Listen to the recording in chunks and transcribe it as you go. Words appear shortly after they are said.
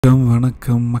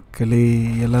வணக்கம் மக்களே,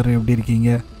 எல்லோரும் எப்படி இருக்கீங்க?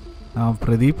 நான்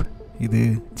பிரதீப். இது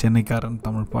சென்னைக்காரன்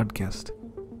தமிழ் பாட்காஸ்ட்.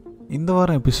 இந்த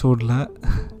வாரம் எபிசோடில்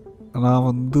நான்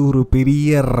ஒரு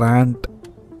பெரிய ரேண்ட்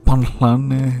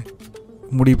பண்ணலான்னு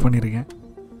முடிவு பண்ணியிருக்கேன்.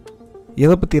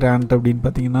 எதை பற்றி ரேண்ட் அப்படின்னு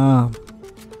பார்த்தீங்கன்னா,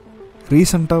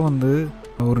 ரீசெண்டாக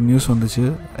ஒரு நியூஸ் வந்துச்சு.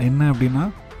 என்ன அப்படின்னா,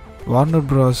 வார்னர்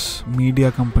பிராஸ் மீடியா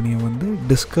கம்பெனியை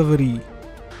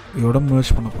டிஸ்கவரியோட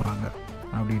மெர்ஜ் பண்ண போகிறாங்க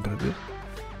அப்படின்றது.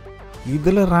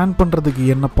 இதில் ரேண்ட் பண்ணுறதுக்கு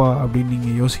என்னப்பா அப்படின்னு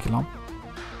நீங்கள் யோசிக்கலாம்.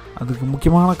 அதுக்கு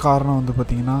முக்கியமான காரணம்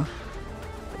பார்த்திங்கன்னா,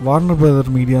 வார்னர் பிரதர்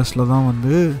மீடியாஸில் தான்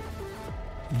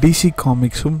DC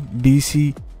காமிக்ஸும் DC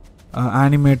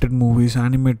animated movies,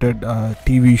 animated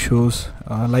TV shows,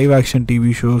 live action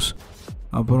TV shows,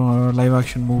 அப்புறம் லைவ்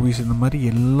ஆக்ஷன் மூவிஸ், இந்த மாதிரி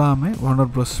எல்லாமே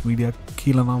வார்னர் பிராஸ் மீடியா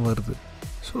கீழே தான் வருது.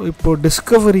 ஸோ இப்போது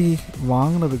டிஸ்கவரி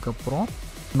வாங்கினதுக்கப்புறம்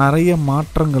நிறைய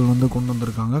மாற்றங்கள் கொண்டு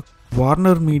வந்திருக்காங்க.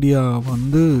 வார்னர் மீடியா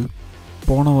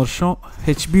போன வருஷம்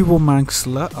HBO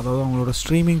மேக்ஸில், அதாவது அவங்களோட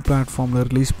ஸ்ட்ரீமிங் பிளாட்ஃபார்மில்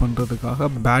ரிலீஸ் பண்ணுறதுக்காக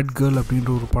பேட் கேர்ள் அப்படின்ற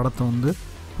ஒரு படத்தை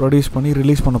ப்ரொடியூஸ் பண்ணி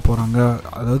ரிலீஸ் பண்ண போகிறாங்க.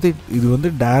 அதாவது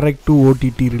இது டைரக்ட் டு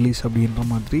OTT ரிலீஸ் அப்படின்ற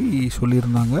மாதிரி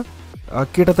சொல்லியிருந்தாங்க.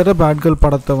 கிட்டத்தட்ட பேட் கேர்ள்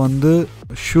படத்தை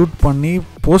ஷூட் பண்ணி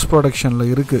போஸ்ட்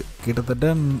ப்ரொடக்ஷனில் இருக்குது.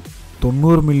 கிட்டத்தட்ட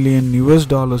 $90 மில்லியன்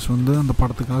அந்த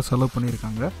படத்துக்காக செலவு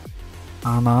பண்ணியிருக்காங்க.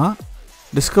 ஆனால்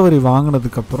டிஸ்கவரி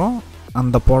வாங்கினதுக்கப்புறம்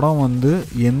அந்த படம்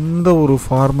எந்த ஒரு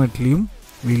ஃபார்மேட்லேயும்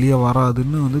வெளியே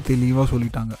வராதுன்னு தெளிவாக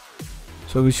சொல்லிட்டாங்க.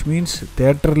 ஸோ விச் மீன்ஸ்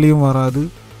தேட்டர்லேயும் வராது,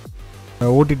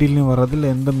 OTTலேயும் வராது, இல்லை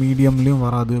எந்த மீடியம்லேயும்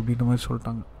வராது அப்படின்ற மாதிரி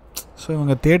சொல்லிட்டாங்க. ஸோ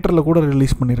இவங்க தேட்டரில் கூட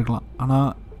ரிலீஸ் பண்ணியிருக்கலாம்,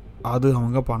 ஆனால் அது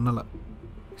அவங்க பண்ணலை.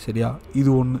 சரியா? இது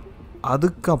ஒன்று.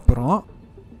 அதுக்கப்புறம்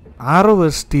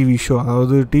ஆரோவர்ஸ் டிவி ஷோ,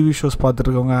 அதாவது TV shows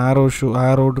பார்த்துட்ருக்கவங்க,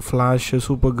 ஆரோடு, flash,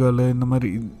 super girl, இந்த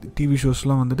மாதிரி டிவி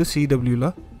ஷோஸ்லாம்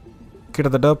CWயில்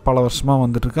கிட்டத்தட்ட பல வருஷமாக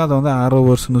வந்துட்டுருக்கு. அதை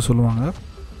ஆரோவர்ஸ்னு சொல்லுவாங்க.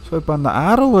 ஸோ இப்போ அந்த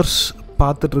ஆரோவர்ஸ்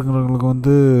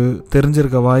பார்த்துட்ருக்கிறவங்களுக்கு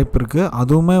தெரிஞ்சிருக்க வாய்ப்பு இருக்குது.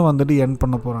 அதுவுமே எண்ட்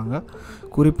பண்ண போகிறாங்க.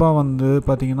 குறிப்பாக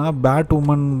பார்த்திங்கன்னா, பேட்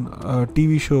உமன்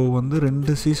டிவி ஷோ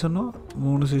 2 சீசனும்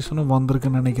 3 சீசனும்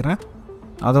வந்திருக்குன்னு நினைக்கிறேன்.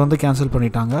 அதை கேன்சல்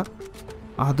பண்ணிட்டாங்க.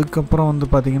 அதுக்கப்புறம்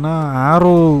பார்த்திங்கன்னா,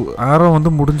 ஆரோ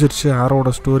முடிஞ்சிருச்சு. ஆரோட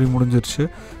ஸ்டோரி முடிஞ்சிருச்சு.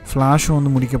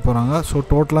 ஃப்ளாஷும் முடிக்க போகிறாங்க. ஸோ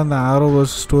டோட்டலாக இந்த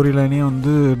ஆரோவர்ஸ் ஸ்டோரி லைனையும்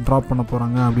ட்ராப் பண்ண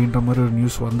போகிறாங்க அப்படின்ற மாதிரி ஒரு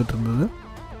நியூஸ் வந்துட்டு இருந்தது.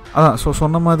 அதான் ஸோ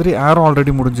சொன்ன மாதிரி ஆரோ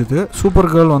ஆல்ரெடி முடிஞ்சுது. சூப்பர்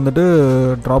கேர்ள்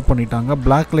ட்ராப் பண்ணிட்டாங்க.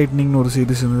 பிளாக் லைட்னிங்னு ஒரு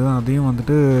சீரிஸ் இருந்தது, அதையும்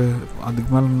அதுக்கு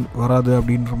மேலே வராது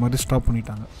அப்படின்ற மாதிரி ஸ்டாப்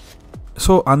பண்ணிட்டாங்க.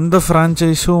 ஸோ அந்த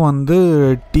ஃப்ரான்ச்சைஸும்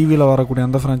டிவியில் வரக்கூடிய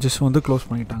அந்த ஃப்ரான்ச்சைஸும் க்ளோஸ்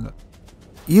பண்ணிட்டாங்க.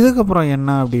 இதுக்கப்புறம் என்ன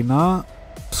அப்படின்னா,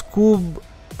 ஸ்கூப்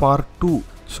பார்ட் 2,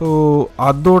 ஸோ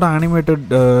அதோட அனிமேட்டட்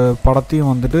படத்தையும்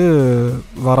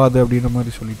வராது அப்படின்ற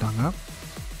மாதிரி சொல்லிட்டாங்க.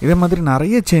 இதே மாதிரி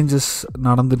நிறைய சேஞ்சஸ்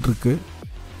நடந்துகிட்ருக்கு.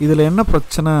 இதில் என்ன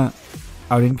பிரச்சனை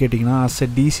அப்படின்னு கேட்டிங்கன்னா, அஸ் எ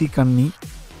டிசி கன்னி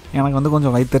எனக்கு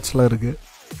கொஞ்சம் வயிற்றுச்சலாக இருக்குது.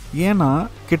 ஏன்னா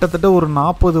கிட்டத்தட்ட ஒரு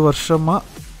 40 வருஷமாக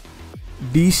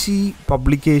டிசி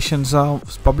பப்ளிகேஷன்ஸ்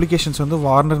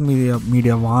வார்னர்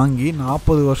மீடியா வாங்கி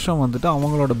 40 வருஷம்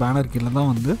அவங்களோட பேனர் கீழே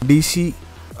தான் டிசி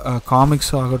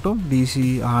காமிக்ஸ் ஆகட்டும், DC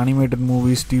animated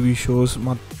movies, TV shows,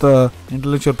 மற்ற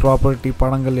இன்டெலெக்சுவல் ப்ராப்பர்ட்டி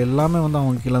படங்கள் எல்லாமே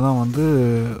அவங்க கீழே தான்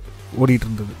ஓடிட்டு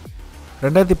இருந்தது.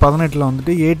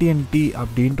 2018 AT&T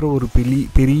அப்படின்ற ஒரு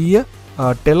பெரிய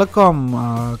டெலிகாம்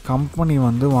கம்பெனி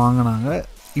வாங்கினாங்க.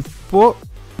 இப்போது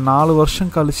 4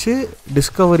 வருஷம் கழித்து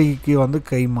டிஸ்கவரிக்கு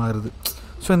கை மாறுது.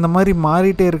 ஸோ இந்த மாதிரி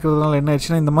மாறிட்டே இருக்கிறதுனால என்ன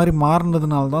ஆயிடுச்சுன்னா, இந்த மாதிரி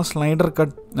மாறினதுனால தான்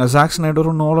ஜாக்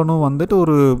ஸ்னைடரும் நோலனும்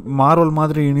ஒரு மார்வல்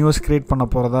மாதிரி யூனிவர்ஸ் க்ரியேட் பண்ண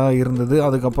போகிறதா இருந்தது.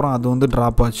 அதுக்கப்புறம் அது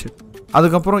ட்ராப் ஆச்சு.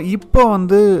 அதுக்கப்புறம் இப்போ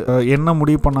என்ன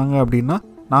முடிவு பண்ணாங்க அப்படின்னா,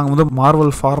 நாங்கள்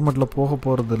மார்வல் ஃபார்மேட்டில் போக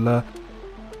போகிறதில்ல,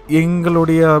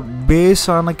 எங்களுடைய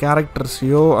பேஸான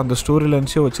கேரக்டர்ஸையோ அந்த ஸ்டோரி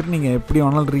லைன்ஸையோ வச்சுட்டு நீங்கள் எப்படி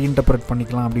வேணாலும் ரீஇன்டர்பிரேட்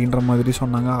பண்ணிக்கலாம் அப்படின்ற மாதிரி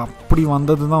சொன்னாங்க. அப்படி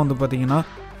வந்தது தான் பார்த்திங்கன்னா,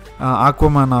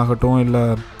 ஆக்வாமேன் ஆகட்டும், இல்லை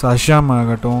ஷஷாம்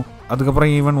ஆகட்டும்,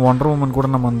 அதுக்கப்புறம் ஈவன் ஒண்டர் உமன் கூட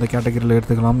நம்ம அந்த கேட்டகரியில்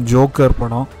எடுத்துக்கலாம், ஜோக்கர்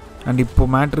படம், அண்ட் இப்போ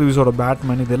மேட் ரிவ்யூஸோட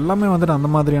பேட்மேன், இது எல்லாமே அந்த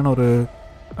மாதிரியான ஒரு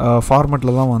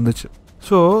ஃபார்மேட்டில் தான் வந்துச்சு.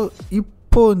 ஸோ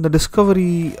இப்போது இந்த டிஸ்கவரி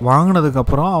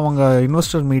வாங்கினதுக்கப்புறம் அவங்க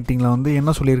இன்வெஸ்டர் மீட்டிங்கில்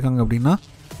என்ன சொல்லியிருக்காங்க அப்படின்னா,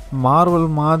 மார்வல்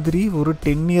மாதிரி ஒரு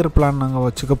 10 இயர் பிளான் நாங்கள்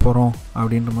வச்சுக்க போகிறோம்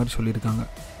அப்படின்ற மாதிரி சொல்லியிருக்காங்க.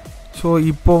 ஸோ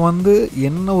இப்போ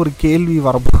என்ன ஒரு கேள்வி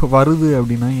வருது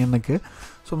அப்படின்னா எனக்கு,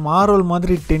 ஸோ மார்வல்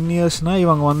மாதிரி 10 இயர்ஸ்னால்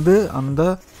இவங்க அந்த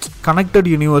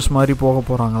கனெக்டட் யூனிவர்ஸ் மாதிரி போக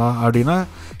போகிறாங்களா அப்படின்னா,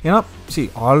 ஏன்னா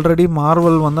ஆல்ரெடி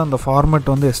மார்வல் அந்த ஃபார்மேட்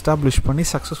எஸ்டாப்ளிஷ் பண்ணி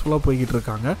சக்ஸஸ்ஃபுல்லாக போய்கிட்டு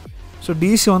இருக்காங்க. ஸோ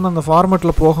டிசி அந்த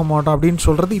ஃபார்மேட்டில் போக மாட்டோம் அப்படின்னு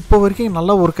சொல்கிறது இப்போ வரைக்கும்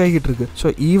நல்லா ஒர்க் ஆகிட்டு இருக்கு. So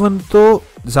even though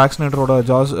jack ஸ்னைடரோட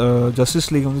justice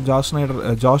league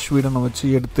Josh வீடனை வச்சு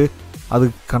எடுத்து அது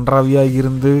கன்றாவியாக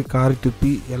இருந்து காரி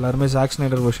துப்பி எல்லாருமே ஜாக்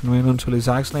ஸ்னைடர் வெர்ஷன் வேணும்னு சொல்லி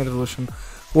ஜாக் ஸ்னைடர் வெர்ஷன்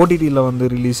ஓடிடியில்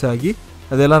ரிலீஸ் ஆகி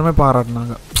அது எல்லாருமே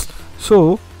பாராட்டினாங்க. ஸோ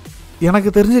எனக்கு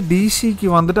தெரிஞ்ச டிசிக்கு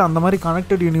வந்துட்டு அந்த மாதிரி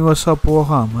கனெக்டட் யூனிவர்ஸாக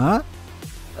போகாமல்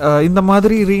இந்த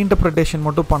மாதிரி ரீஇன்டர்பிரிட்டேஷன்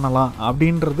மட்டும் பண்ணலாம்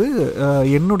அப்படின்றது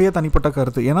என்னுடைய தனிப்பட்ட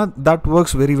கருத்து. ஏன்னா that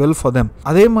works very well for them.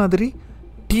 அதே மாதிரி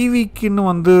டிவிக்குன்னு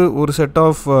வந்து ஒரு செட்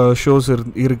ஆஃப் ஷோஸ்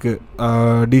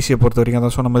இருக்குது டிசியை பொறுத்த வரைக்கும்.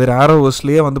 அதான் சொன்ன மாதிரி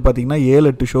ஆரோவர்ஸ்லேயே வந்து பார்த்திங்கன்னா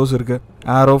 7-8 ஷோஸ் இருக்குது.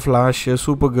 ஆரோ, ஃப்ளாஷு,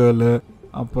 சூப்பர் கேர்ளு,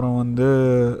 அப்புறம் வந்து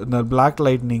இந்த black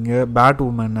lightning, bad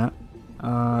woman,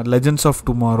 legends of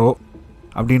tomorrow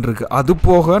அப்படின்னு இருக்குது. அது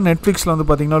போக நெட்ஃப்ளிக்ஸில் வந்து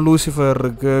பார்த்திங்கன்னா லூசிஃபர்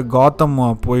இருக்குது, காத்தம்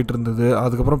போயிட்டு இருந்தது,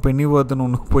 அதுக்கப்புறம் பென்னிவர்த்துன்னு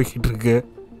ஒன்று போய்கிட்டு இருக்கு,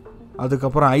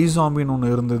 அதுக்கப்புறம் ஐசாம்பின்னு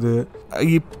ஒன்று இருந்தது.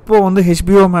 இப்போது வந்து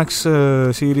ஹெச்பிஓ மேக்ஸ்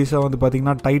சீரீஸாக வந்து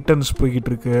பார்த்திங்கன்னா டைட்டன்ஸ் போய்கிட்டு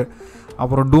இருக்கு,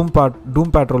 அப்புறம்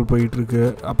டூம் பேட்ரோல் போயிட்டுருக்கு,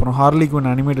 அப்புறம் ஹார்லி குயின்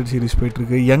அனிமேட்டட் சீரிஸ்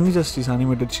போயிட்டுருக்கு, யங் ஜஸ்டிஸ்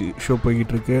அனிமேட்டட் ஷோ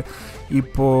போய்கிட்டுருக்கு.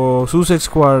 இப்போது சூசைட்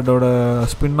ஸ்குவாடோட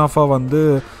ஸ்பின் ஆஃபாக வந்து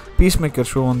பீஸ் மேக்கர்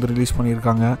ஷோ வந்து ரிலீஸ்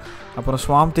பண்ணியிருக்காங்க. அப்புறம்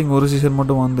ஸ்வாம் திங் ஒரு சீசன்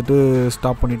மட்டும் வந்துட்டு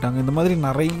ஸ்டாப் பண்ணிட்டாங்க. இந்த மாதிரி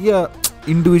நிறைய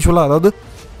இண்டிவிஜுவலாக, அதாவது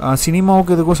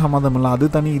சினிமாவுக்கு எதுக்கும் சம்மந்தம் இல்லை, அது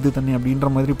தனி இது தனி அப்படின்ற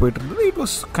மாதிரி போயிட்டு இருந்தது. It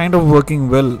was kind of working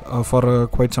well for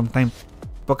quite some time.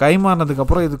 இப்போ கை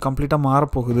மாறினதுக்கப்புறம் இது கம்ப்ளீட்டாக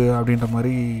மாறப்போகுது அப்படின்ற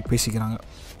மாதிரி பேசிக்கிறாங்க.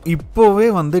 இப்போவே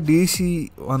வந்து டிசி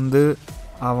வந்து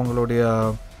அவங்களுடைய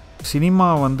சினிமா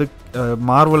வந்து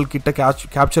மார்வல் கிட்ட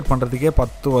கேப்சர் பண்ணுறதுக்கே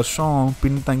 10 வருஷம்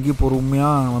பின்தங்கி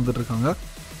பொறுமையாக வந்துட்டுருக்காங்க.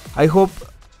 I hope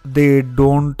they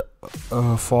don't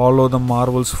follow the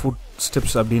Marvel's food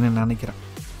steps அப்படின்னு நினைக்கிறேன்.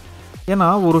 ஏன்னா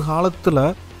ஒரு காலத்தில்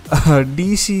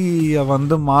டிசியை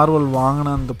வந்து மார்வல்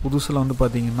வாங்கின அந்த புதுசில் வந்து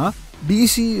பார்த்திங்கன்னா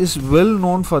DC is well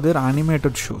known for their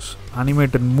animated shows,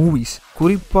 animated movies.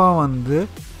 குறிப்பாக வந்து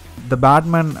த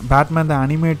பேட்மேன் த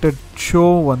அனிமேட்டட் ஷோ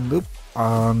வந்து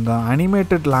அந்த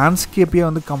அனிமேட்டட் லேண்ட்ஸ்கேப்பையே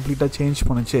வந்து கம்ப்ளீட்டாக சேஞ்ச்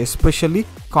பண்ணுச்சு. எஸ்பெஷலி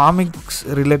காமிக்ஸ்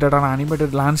ரிலேட்டடான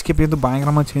அனிமேட்டட் லேண்ட்ஸ்கேப்பே வந்து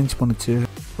பயங்கரமாக சேஞ்ச் பண்ணுச்சு.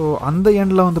 ஸோ அந்த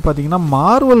எண்டில் வந்து பார்த்திங்கன்னா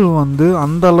மார்வல் வந்து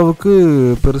அந்த அளவுக்கு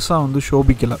பெருசாக வந்து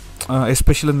ஷோபிக்கலை,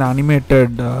 எஸ்பெஷலி இந்த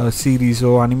அனிமேட்டட்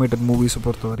சீரீஸோ அனிமேட்டட் மூவிஸை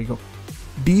பொறுத்த வரைக்கும்.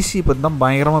 டிசி பற்றி தான்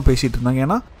பயங்கரமாக பேசிகிட்டு இருந்தாங்க.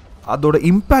 ஏன்னா அதோட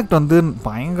இம்பேக்ட் வந்து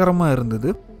பயங்கரமாக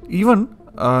இருந்தது. ஈவன்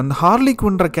இந்த ஹார்லி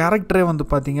குவின்ற கேரக்டரே வந்து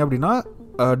பார்த்திங்க அப்படின்னா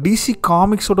டிசி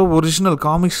காமிக்ஸோட ஒரிஜினல்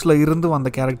காமிக்ஸில் இருந்து வந்த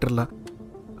கேரக்டரில்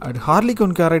ஹார்லி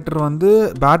குயின் கேரக்டர் வந்து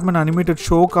பேட்மேன் அனிமேட்டட்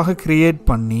ஷோக்காக க்ரியேட்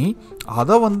பண்ணி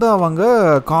அதை வந்து அவங்க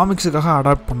காமிக்ஸுக்காக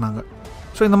அடாப்ட் பண்ணாங்க.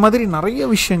 ஸோ இந்த மாதிரி நிறைய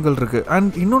விஷயங்கள் இருக்குது.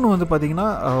 அண்ட் இன்னொன்று வந்து பார்த்திங்கன்னா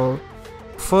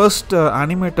ஃபர்ஸ்ட்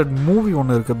அனிமேட்டட் மூவி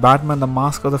ஒன்று இருக்குது, Batman the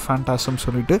mask of the ஃபேண்டாசம்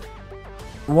சொல்லிட்டு.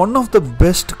 One of the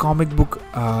best comic book,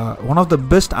 one of the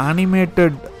best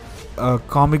animated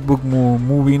comic book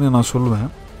மூவின்னு நான் சொல்லுவேன்.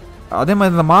 அதே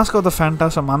மாதிரி இந்த மாஸ்க் ஆஃப் த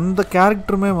ஃபேண்டாசம் அந்த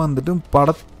கேரக்டருமே வந்துட்டு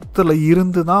படத்தில்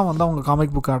இருந்து தான் வந்து அவங்க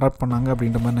காமிக் புக்கை அடாப்ட் பண்ணாங்க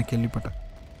அப்படின்ற மாதிரி நான் கேள்விப்பட்டேன்.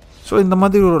 ஸோ இந்த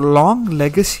மாதிரி ஒரு long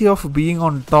legacy of being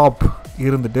on top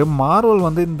இருந்துட்டு மார்வல்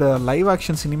வந்து இந்த லைவ்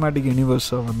ஆக்ஷன் சினிமேட்டிக்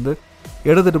யூனிவர்ஸை வந்து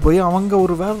எடுத்துகிட்டு போய் அவங்க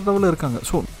ஒரு வேறு லெவலில் இருக்காங்க.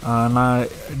 ஸோ நான்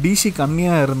டிசி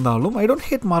கம்மியாக இருந்தாலும் I don't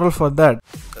hate Marvel for that.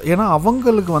 ஏன்னா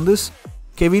அவங்களுக்கு வந்து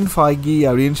கெவின் ஃபாகி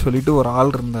அப்படின்னு சொல்லிட்டு ஒரு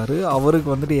ஆள் இருந்தார், அவருக்கு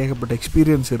வந்துட்டு ஏகப்பட்ட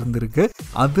எக்ஸ்பீரியன்ஸ் இருந்திருக்கு.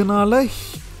 அதனால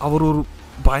அவர் ஒரு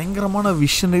பயங்கரமான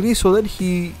visionary. So that he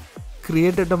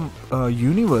created a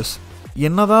universe.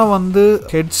 என்னதான் வந்து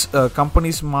ஹெட்ஸ்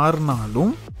கம்பெனிஸ்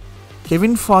மாறினாலும்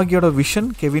Kevin ஃபாகியோட vision,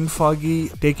 Kevin foggy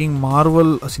taking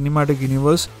Marvel cinematic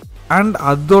universe and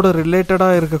அதோட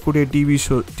ரிலேட்டடாக இருக்கக்கூடிய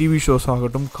டிவி ஷோஸ்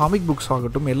ஆகட்டும், காமிக் புக்ஸ்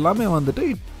ஆகட்டும், எல்லாமே வந்துட்டு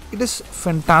it is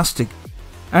fantastic.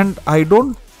 And I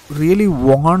don't really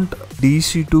want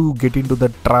DC to get in to the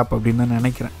drop அப்படின்னு தான்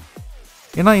நினைக்கிறேன்.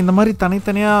 ஏன்னா இந்த மாதிரி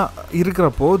தனித்தனியாக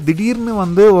இருக்கிறப்போ திடீர்னு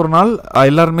வந்து ஒரு நாள்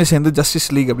எல்லாருமே சேர்ந்து ஜஸ்டிஸ்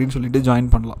லீக் அப்படின்னு சொல்லிட்டு ஜாயின்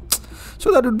பண்ணலாம். So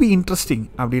that would be interesting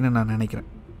அப்படின்னு நான் நினைக்கிறேன்.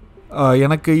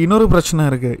 எனக்கு இன்னொரு பிரச்சனை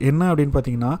இருக்குது. என்ன அப்படின்னு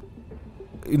பார்த்தீங்கன்னா,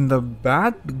 இந்த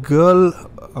பேட் கேர்ள்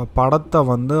படத்தை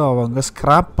வந்து அவங்க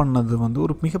ஸ்க்ராப் பண்ணது வந்து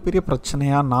ஒரு மிகப்பெரிய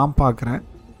பிரச்சனையாக நான் பார்க்குறேன்.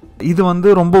 இது வந்து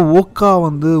ரொம்ப ஓக்காக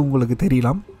வந்து உங்களுக்கு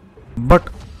தெரியலாம், but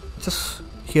just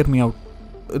hear me out.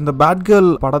 இந்த பேட் கேர்ள்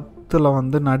படத்தில்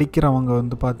வந்து நடிக்கிறவங்க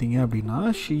வந்து பார்த்தீங்க அப்படின்னா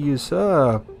she is a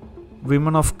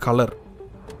women of colour.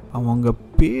 அவங்க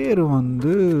பேர்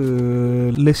வந்து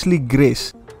லெஸ்லி கிரேஸ்.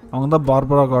 அவங்க தான்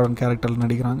பார்பரா கார்டன் கேரக்டரில்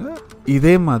நடிக்கிறாங்க.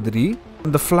 இதே மாதிரி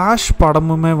இந்த ஃப்ளாஷ்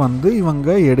படமுமே வந்து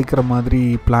இவங்க எடுக்கிற மாதிரி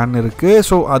பிளான் இருக்குது.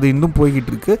 ஸோ அது இன்னும்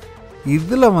போய்கிட்டு இருக்கு.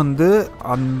 இதில் வந்து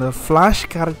அந்த ஃப்ளாஷ்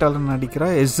கேரக்டரில் நடிக்கிற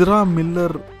எஸ்ரா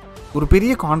மில்லர் ஒரு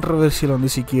பெரிய கான்ட்ரவர்சியில்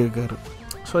வந்து சிக்கியிருக்காரு.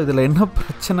 ஸோ இதில் என்ன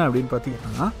பிரச்சனை அப்படின்னு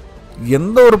பார்த்தீங்கன்னா,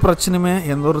 எந்த ஒரு பிரச்சனையுமே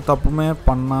எந்த ஒரு தப்புமே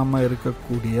பண்ணாமல்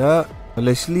இருக்கக்கூடிய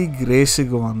லெஸ்லி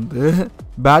கிரேஸுக்கு வந்து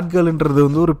பேட் கேர்ள்ன்றது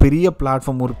வந்து ஒரு பெரிய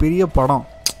பிளாட்ஃபார்ம், ஒரு பெரிய படம்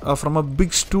from a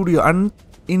big studio. And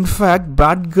in fact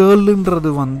bad கேர்ளுன்றது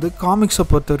வந்து காமிக்ஸை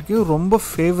பொறுத்த வரைக்கும் ரொம்ப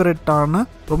ஃபேவரட்டான,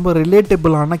 ரொம்ப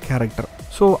ரிலேட்டபிளான கேரக்டர்.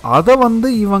 ஸோ அதை வந்து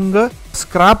இவங்க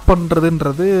ஸ்க்ராப்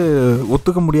பண்ணுறதுன்றது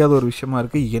ஒத்துக்க முடியாத ஒரு விஷயமா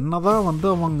இருக்குது. என்ன தான் வந்து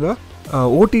அவங்க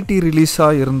ஓடிடி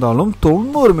ரிலீஸாக இருந்தாலும்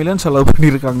 90 மில்லியன் செலவு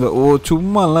பண்ணியிருக்காங்க.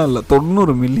 சும்மாலாம் இல்லை,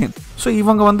 90 மில்லியன். ஸோ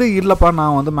இவங்க வந்து இல்லைப்பா,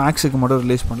 நான் வந்து மேக்ஸுக்கு மட்டும்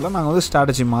ரிலீஸ் பண்ணல, நாங்கள் வந்து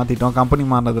ஸ்ட்ராட்டஜி மாற்றிட்டோம், கம்பெனி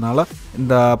மாறினதுனால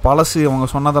இந்த பழசு அவங்க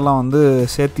சொன்னதெல்லாம் வந்து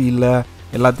சேர்த்து இல்லை,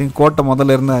 எல்லாத்தையும் கோட்டை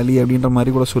முதல்ல இருந்து அலி அப்படின்ற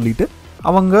மாதிரி கூட சொல்லிவிட்டு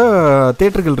அவங்க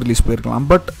தேட்டர்கள் ரிலீஸ் போயிருக்கலாம்.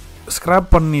 பட் ஸ்க்ராப்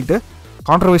பண்ணிவிட்டு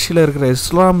கான்ட்ரவர்ஷியில் இருக்கிற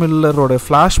எஸ்ரா மில்லரோட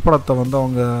ஃப்ளாஷ் படத்தை வந்து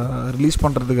அவங்க ரிலீஸ்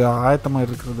பண்ணுறதுக்கு ஆயத்தமாக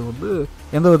இருக்கிறது வந்து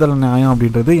எந்த விதத்தில் நியாயம்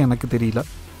அப்படின்றது எனக்கு தெரியல.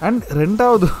 அண்ட்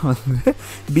ரெண்டாவது வந்து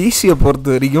டிசியை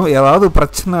பொறுத்த வரைக்கும் ஏதாவது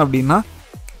பிரச்சனை அப்படின்னா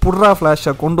புட்ரா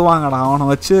ஃப்ளாஷை கொண்டு வாங்கடா, அவனை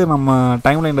வச்சு நம்ம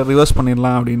டைம்லைனில் ரிவர்ஸ்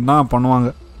பண்ணிடலாம் அப்படின்னு தான் பண்ணுவாங்க.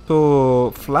 So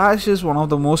flash is one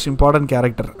of the most important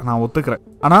character, நான் ஒத்துக்கிறேன்.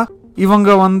 ஆனால் இவங்க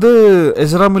வந்து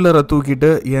எஸ்ரா மில்லரை தூக்கிட்டு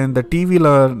இந்த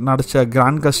டிவியில் நடித்த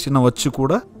கிராண்ட் கஸ்டினை வச்சு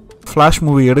கூட ஃப்ளாஷ்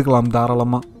மூவி எடுக்கலாம்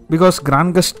தாராளமாக. Because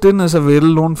grand கஸ்டின் is a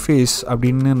well known face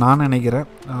அப்படின்னு நான் நினைக்கிறேன்.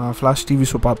 ஃப்ளாஷ் டிவி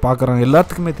ஷோ பார்க்குறேன்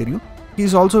எல்லாத்துக்குமே தெரியும். He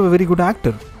is also very good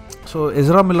actor. So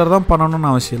Ezra Miller தான்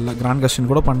பண்ணணும்னு அவசியம் இல்லை, கிராண்ட்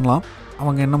கஸ்டின் கூட பண்ணலாம்.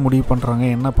 அவங்க என்ன முடிவு பண்ணுறாங்க,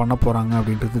 என்ன பண்ண போகிறாங்க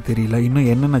அப்படின்றது தெரியல. இன்னும்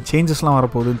என்னென்ன சேஞ்சஸ்லாம்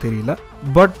வரப்போகுதுன்னு தெரியல.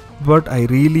 But I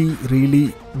really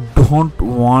don't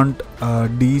want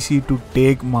DC to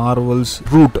take Marvel's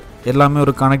root. எல்லாமே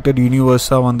ஒரு கனெக்டட்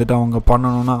யூனிவர்ஸாக வந்துட்டு அவங்க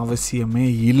பண்ணணும்னு அவசியமே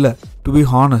இல்லை, டு பி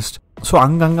ஹானஸ்ட். ஸோ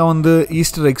அங்கங்கே வந்து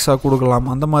ஈஸ்டர் எக்ஸாக கொடுக்கலாம்,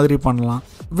 அந்த மாதிரி பண்ணலாம்,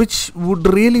 which would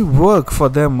really work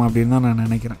for them அப்படின்னு தான் நான்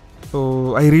நினைக்கிறேன். ஸோ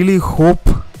ஐ ரியலி ஹோப்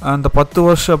அந்த 10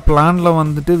 வருஷ பிளானில்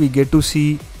வந்துட்டு we get to see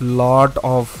lot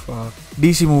of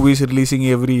DC movies releasing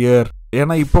every year.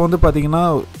 ஏன்னா இப்போ வந்து பார்த்திங்கன்னா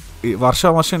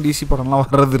வருஷம் டிசி படம்லாம்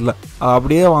வர்றதில்லை,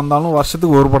 அப்படியே வந்தாலும்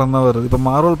வருஷத்துக்கு ஒரு படம் தான் வருது. இப்போ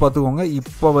மார்வல் பார்த்துக்கோங்க,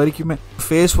 இப்போ வரைக்குமே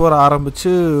ஃபேஸ் 4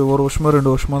 ஆரம்பித்து 1 வருஷமோ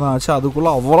 2 வருஷமோ தான் ஆச்சு,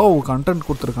 அதுக்குள்ளே அவ்வளோ கண்டென்ட்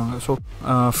கொடுத்துருக்காங்க. ஸோ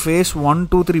ஃபேஸ் 1,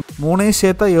 2, 3 3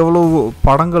 சேர்த்தா எவ்வளோ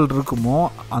படங்கள் இருக்குமோ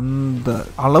அந்த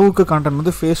அளவுக்கு கண்டென்ட்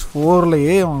வந்து ஃபேஸ்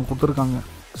 4லேயே அவங்க கொடுத்துருக்காங்க.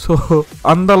 ஸோ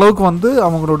அந்த அளவுக்கு வந்து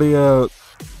அவங்களுடைய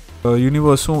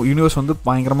யூனிவர்ஸ் வந்து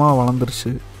பயங்கரமாக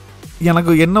வளர்ந்துருச்சு.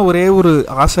 எனக்கு என்ன ஒரே ஒரு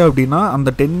ஆசை அப்படின்னா, அந்த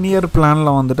 10-year பிளானில்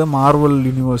வந்துட்டு மார்வல்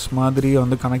யூனிவர்ஸ் மாதிரி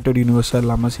வந்து கனெக்டட் யூனிவர்ஸாக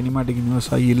இல்லாமல், சினிமாட்டிக்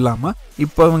யூனிவர்ஸாக இல்லாமல்,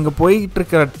 இப்போ இவங்க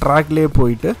போயிட்டுருக்கிற ட்ராக்லேயே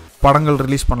போயிட்டு படங்கள்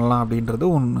ரிலீஸ் பண்ணலாம் அப்படின்றது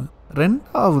ஒன்று.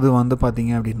 ரெண்டாவது வந்து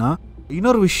பார்த்திங்க அப்படின்னா,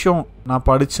 இன்னொரு விஷயம் நான்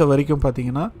படித்த வரைக்கும்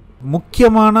பார்த்திங்கன்னா,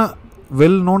 முக்கியமான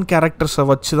வெல் நோன் கேரக்டர்ஸை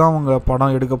வச்சு தான் அவங்க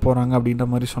படம் எடுக்க போகிறாங்க அப்படின்ற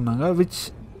மாதிரி சொன்னாங்க. விச்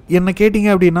என்ன கேட்டிங்க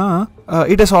அப்படின்னா,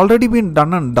 it has already been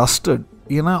done and dusted.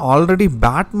 ஏன்னா ஆல்ரெடி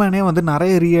பேட்மேனே வந்து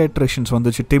நிறைய ரீஆக்ட்ரேஷன்ஸ்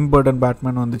வந்துச்சு. டிம் பர்டன்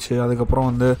பேட்மேன் வந்துச்சு, அதுக்கப்புறம்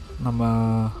வந்து நம்ம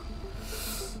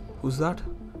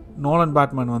நோலன்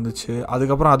பேட்மேன் வந்துச்சு,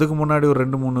 அதுக்கப்புறம் அதுக்கு முன்னாடி ஒரு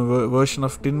 2-3 வேர்ஷன்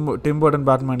ஆஃப் டிம் பர்டன்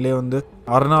பேட்மேன்லேயே வந்து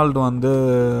அர்னால்டு வந்து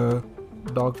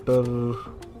டாக்டர்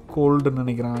கோல்டுன்னு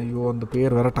நினைக்கிறேன், ஐயோ அந்த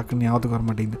பேர் வேறு டக்குன்னு ஞாபகத்துக்கு வர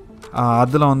மாட்டேங்குது.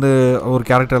 அதில் வந்து ஒரு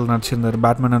கேரக்டரில் நடிச்சிருந்தார்,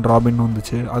 பேட்மேன் அண்ட் ராபின்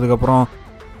வந்துச்சு. அதுக்கப்புறம்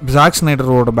ஜாக்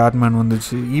ஸ்னைடரோட பேட்மேன்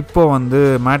வந்துச்சு, இப்போ வந்து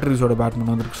மேட் ரீவ்ஸோட பேட்மேன்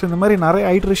வந்துருக்கு. ஸோ இந்த மாதிரி நிறைய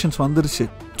ஐட்ரேஷன்ஸ் வந்துருச்சு.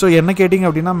 ஸோ என்ன கேட்டிங்க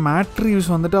அப்படின்னா, மேட் ரீவ்ஸ்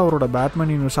வந்துட்டு அவரோட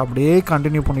பேட்மேன் யூனிவர்ஸ் அப்படியே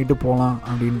கண்டினியூ பண்ணிட்டு போகலாம்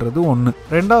அப்படின்றது ஒன்று.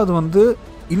 ரெண்டாவது வந்து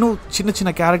இன்னும்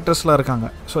சின்ன கேரக்டர்ஸ்லாம் இருக்காங்க.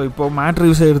 ஸோ இப்போது மேட்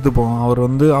ரீவ்ஸை எடுத்துப்போம்.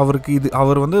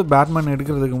 அவர் வந்து பேட்மேன்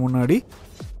எடுக்கிறதுக்கு முன்னாடி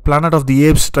பிளானட் ஆஃப் தி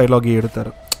ஏப்ஸ் ட்ரைலாகி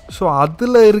எடுத்தார். ஸோ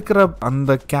அதில் இருக்கிற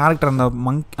அந்த கேரக்டர்,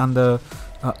 அந்த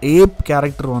ஏப்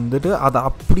கேரக்டர் வந்துட்டு அதை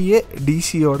அப்படியே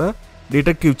டிசியோட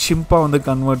டிடெக்டிவ் சிம்பாக வந்து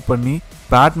கன்வெர்ட் பண்ணி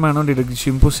பேட்மேனும் டிடெக்டிவ்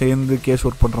சிம்பும் சேர்ந்து கேஸ்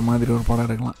ஒர்க் பண்ணுற மாதிரி ஒரு படம்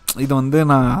எடுக்கலாம். இது வந்து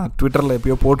நான் ட்விட்டரில்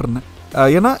எப்போயோ போட்டிருந்தேன்.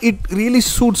 ஏன்னா it really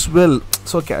shoots well.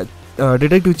 So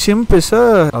detective chimp is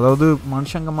அதாவது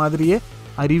மனுஷங்க மாதிரியே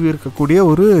அறிவு இருக்கக்கூடிய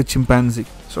ஒரு சிம்பான்சி.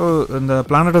 ஸோ இந்த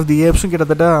பிளானட் ஆஃப் தி ஏப்ஸும்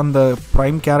கிட்டத்தட்ட அந்த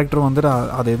ப்ரைம் கேரக்டர் வந்துட்டு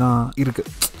அதே தான்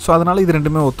இருக்குது. ஸோ அதனால் இது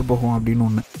ரெண்டுமே ஒத்து போகும் அப்படின்னு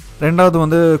ஒன்று. ரெண்டாவது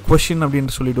வந்து கொஷின்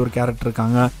அப்படின்னு சொல்லிட்டு ஒரு கேரக்டர்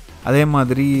இருக்காங்க. அதே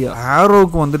மாதிரி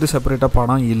ஆரோவுக்கு வந்துட்டு செப்பரேட்டாக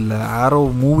படம் இல்லை, ஆரோ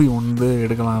மூவி வந்து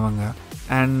எடுக்கலாம் அவங்க.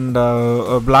 அண்ட்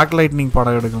பிளாக் லைட்னிங்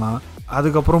படம் எடுக்கலாம்.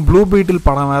 அதுக்கப்புறம் ப்ளூ பீட்டில்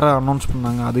படம் வேறு அனௌன்ஸ்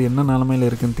பண்ணாங்க, அது என்ன நிலமையில்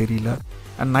இருக்குதுன்னு தெரியல.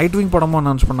 அண்ட் நைட் விங் படமும்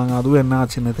அனௌன்ஸ் பண்ணாங்க, அதுவும் என்ன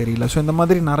ஆச்சுன்னு தெரியல. ஸோ இந்த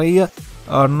மாதிரி நிறைய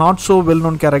not so well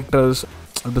known characters,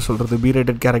 எப்படி சொல்கிறது, பி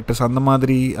ரேட்டட் கேரக்டர்ஸ் அந்த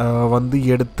மாதிரி வந்து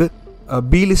எடுத்து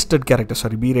பி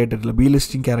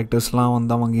லிஸ்டிங் கேரக்டர்ஸ்லாம்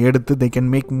வந்து அவங்க எடுத்து they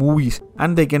can make movies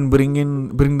and they can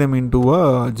bring them in to a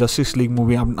justice league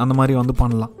movie அந்த மாதிரி வந்து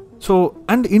பண்ணலாம். ஸோ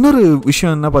அண்ட் இன்னொரு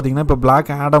விஷயம் என்ன பார்த்தீங்கன்னா, இப்போ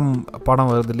பிளாக் ஆடம்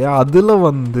படம் வருது இல்லையா, அதில்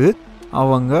வந்து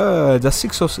அவங்க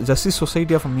ஜஸ்டிஸ்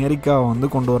சொசைட்டி ஆஃப் அமெரிக்கா வந்து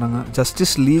கொண்டு வராங்க.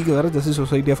 ஜஸ்டிஸ் லீக் வேறு, ஜஸ்டிஸ்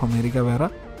சொசைட்டி ஆஃப் அமெரிக்கா வேறு.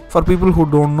 For people who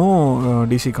don't know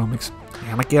DC comics,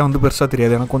 எனக்கே வந்து பெருசாக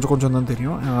தெரியாது, எனக்கு கொஞ்சம் தான்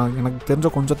தெரியும். எனக்கு தெரிஞ்ச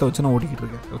கொஞ்சத்தை வச்சு நான் ஓட்டிக்கிட்டு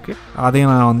இருக்கேன். ஓகே,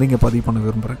 அதையும் நான் வந்து இங்கே பதிவு பண்ண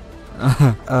விரும்புகிறேன்.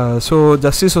 ஸோ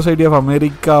ஜஸ்டிஸ் சொசைட்டி ஆஃப்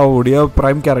அமெரிக்காவுடைய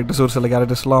ப்ரைம் கேரக்டர்ஸ் ஒரு சில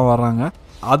கேரக்டர்ஸ்லாம் வர்றாங்க.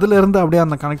 அதிலிருந்து அப்படியே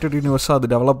அந்த கனெக்டட் யூனிவர்ஸாக அது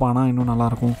டெவலப் ஆனால் இன்னும்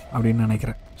நல்லாயிருக்கும் அப்படின்னு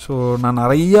நினைக்கிறேன். ஸோ நான்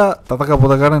நிறையா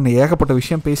புதக்கான ஏகப்பட்ட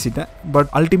விஷயம் பேசிட்டேன்.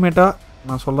 பட் அல்டிமேட்டாக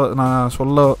நான்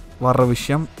சொல்ல வர்ற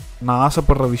விஷயம், நான்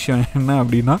ஆசைப்படுற விஷயம் என்ன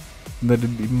அப்படின்னா, இந்த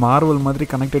மார்வல் மாதிரி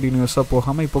கனெக்டட் யூனிவர்ஸாக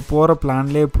போகாமல் இப்போ போகிற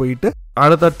பிளான்லேயே போயிட்டு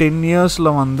அடுத்த 10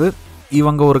 yearsல வந்து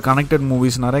இவங்க ஒரு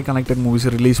நிறைய கனெக்டட் மூவிஸ்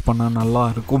ரிலீஸ் பண்ணால் நல்லா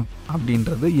இருக்கும்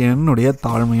அப்படின்றது என்னுடைய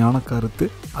தாழ்மையான கருத்து.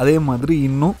 அதே மாதிரி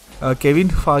இன்னும்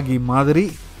கெவின் ஃபாகி மாதிரி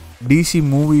டிசி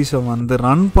மூவிஸை வந்து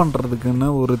ரன் பண்ணுறதுக்குன்னு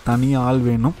ஒரு தனி ஆள்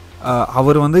வேணும்.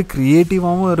 அவர் வந்து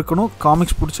க்ரியேட்டிவாகவும் இருக்கணும்,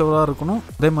 காமிக்ஸ் பிடிச்சவராக இருக்கணும்,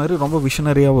 அதே மாதிரி ரொம்ப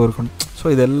விஷனரியாகவும் இருக்கணும்.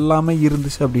 ஸோ இது எல்லாமே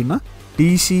இருந்துச்சு அப்படின்னா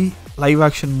டிசி லைவ்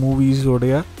ஆக்ஷன்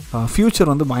மூவிஸோடைய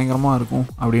ஃப்யூச்சர் வந்து பயங்கரமாக இருக்கும்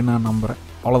அப்படின்னு நான் நம்புகிறேன்.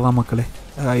 அவ்வளோதான் மக்களே,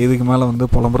 இதுக்கு மேலே வந்து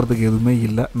புலம்புறதுக்கு எதுவுமே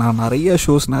இல்லை. நான்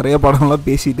நிறைய படம்லாம்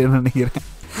பேசிட்டேன்னு நினைக்கிறேன்.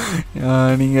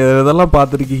 நீங்கள் இதெல்லாம்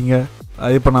பார்த்துருக்கீங்க.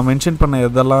 இப்போ நான் மென்ஷன் பண்ண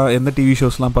எந்த டிவி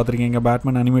ஷோஸ்லாம் பார்த்துருக்கீங்க?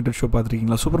 பேட்மேன் அனிமேட்டட் ஷோ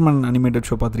பார்த்துருக்கீங்களா? சூப்பர்மேன் அனிமேட்டட்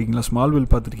ஷோ பார்த்துருக்கீங்களா? ஸ்மால்வில்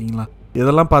பார்த்துருக்கீங்களா?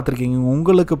 இதெல்லாம் பார்த்துருக்கீங்க.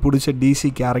 உங்களுக்கு பிடிச்ச டிசி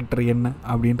கேரக்டர் என்ன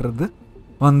அப்படின்றது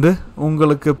வந்து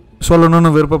உங்களுக்கு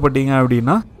சொல்லணும்னு விருப்பப்பட்டீங்க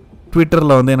அப்படின்னா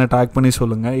ட்விட்டரில் வந்து என்னை டேக் பண்ணி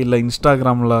சொல்லுங்கள். இல்லை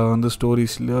இன்ஸ்டாகிராமில் வந்து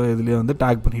ஸ்டோரிஸ்லையோ இதுலேயோ வந்து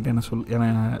டேக் பண்ணிவிட்டு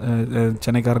என்ன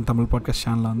சென்னைக்காரன் தமிழ் பாட்காஸ்ட்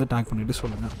சேனலில் வந்து டேக் பண்ணிவிட்டு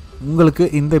சொல்லுங்கள். உங்களுக்கு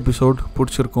இந்த எபிசோட்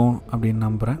பிடிச்சிருக்கும் அப்படின்னு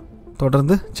நம்புகிறேன்.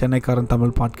 தொடர்ந்து சென்னைக்காரன்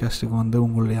தமிழ் பாட்காஸ்ட்டுக்கு வந்து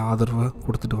உங்களுடைய ஆதரவை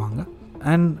கொடுத்துட்டு வாங்க.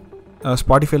 அண்ட்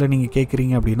ஸ்பாட்டிஃபைல நீங்கள்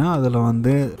கேட்குறீங்க அப்படின்னா அதில்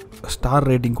வந்து ஸ்டார்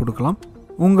ரேட்டிங் கொடுக்கலாம்.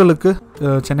 உங்களுக்கு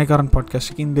சென்னைக்காரன்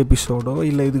பாட்காஸ்ட்டுக்கு இந்த எபிசோடோ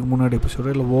இல்லை இதுக்கு முன்னாடி எபிசோடோ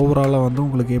இல்லை ஓவராலாக வந்து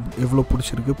உங்களுக்கு எவ்வளோ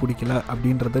பிடிச்சிருக்கு பிடிக்கல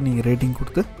அப்படின்றத நீங்கள் ரேட்டிங்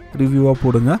கொடுத்து ரிவ்யூவாக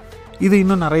போடுங்க. இது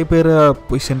இன்னும் நிறைய பேரை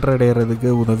போய்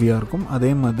சென்றடைகிறதுக்கு உதவியாக இருக்கும்.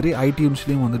 அதே மாதிரி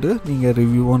ஐடியூன்ஸ்லேயும் வந்துட்டு நீங்கள்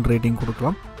ரிவ்யூ அண்ட் ரேட்டிங்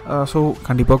கொடுக்கலாம். ஸோ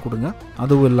கண்டிப்பாக கொடுங்க.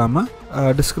 அதுவும் இல்லாமல்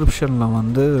டிஸ்கிரிப்ஷனில்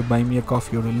வந்து பை மீ எ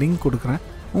காஃபியோட லிங்க் கொடுக்குறேன்.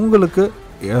 உங்களுக்கு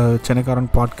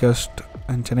சென்னைக்காரன் podcast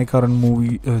and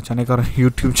சென்னைக்காரன்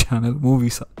YouTube channel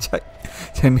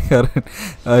சென்னைக்காரன்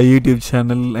YouTube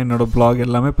channel, என்னோடய ப்ளாக்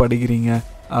எல்லாமே படிக்கிறீங்க,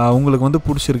 உங்களுக்கு வந்து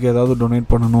பிடிச்சிருக்கு, ஏதாவது டொனேட்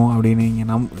பண்ணணும் அப்படின்னு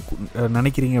நீங்கள்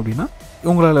நினைக்கிறீங்க அப்படின்னா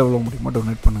உங்களால் எவ்வளோ முடியுமோ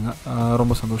டொனேட் பண்ணுங்கள்.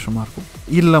 ரொம்ப சந்தோஷமாக இருக்கும்.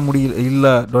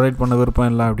 இல்லை டொனேட் பண்ண விருப்பம்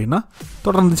இல்லை அப்படின்னா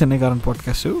தொடர்ந்து சென்னைக்காரன்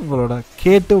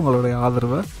பாட்காஸ்ட்டு உங்களுடைய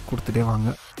ஆதரவை கொடுத்துட்டே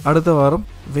வாங்க. அடுத்த வாரம்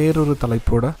வேறொரு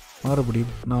தலைப்போட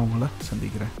மறுபடியும் நான் உங்களை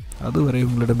சந்திக்கிறேன். அதுவரை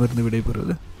உங்களிடமிருந்து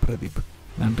விடைபெறுவது பிரதீப்.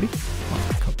 நன்றி,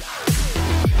 வணக்கம்.